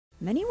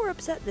Many were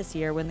upset this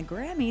year when the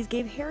Grammys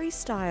gave Harry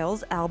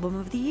Styles Album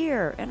of the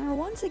Year and are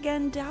once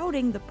again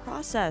doubting the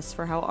process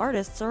for how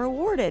artists are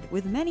awarded,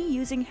 with many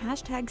using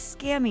hashtag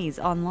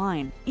 #scammies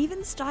online.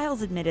 Even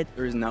Styles admitted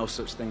there is no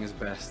such thing as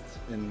best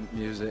in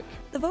music.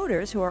 The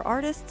voters, who are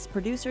artists,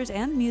 producers,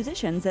 and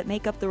musicians that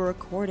make up the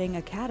Recording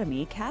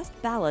Academy, cast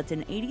ballots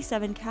in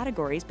 87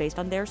 categories based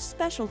on their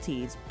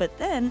specialties, but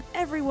then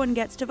everyone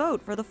gets to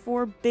vote for the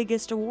 4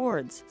 biggest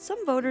awards.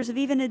 Some voters have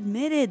even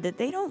admitted that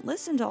they don't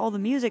listen to all the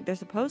music they're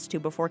supposed to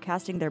before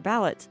casting their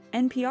ballots.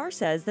 NPR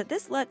says that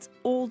this lets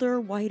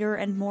older, whiter,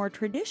 and more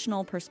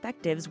traditional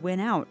perspectives win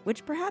out,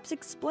 which perhaps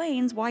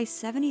explains why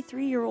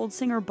 73-year-old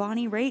singer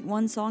Bonnie Raitt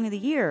won Song of the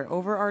Year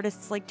over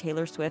artists like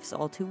Taylor Swift's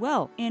All Too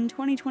Well. In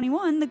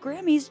 2021, the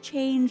Grammys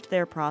changed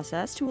their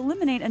process to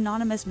eliminate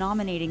anonymous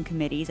nominating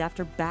committees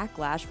after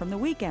backlash from The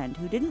Weeknd,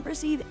 who didn't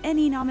receive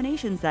any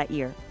nominations that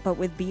year. But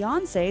with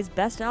Beyoncé's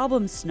Best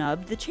Album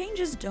snubbed, the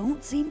changes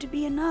don't seem to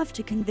be enough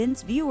to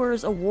convince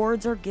viewers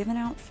awards are given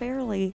out fairly.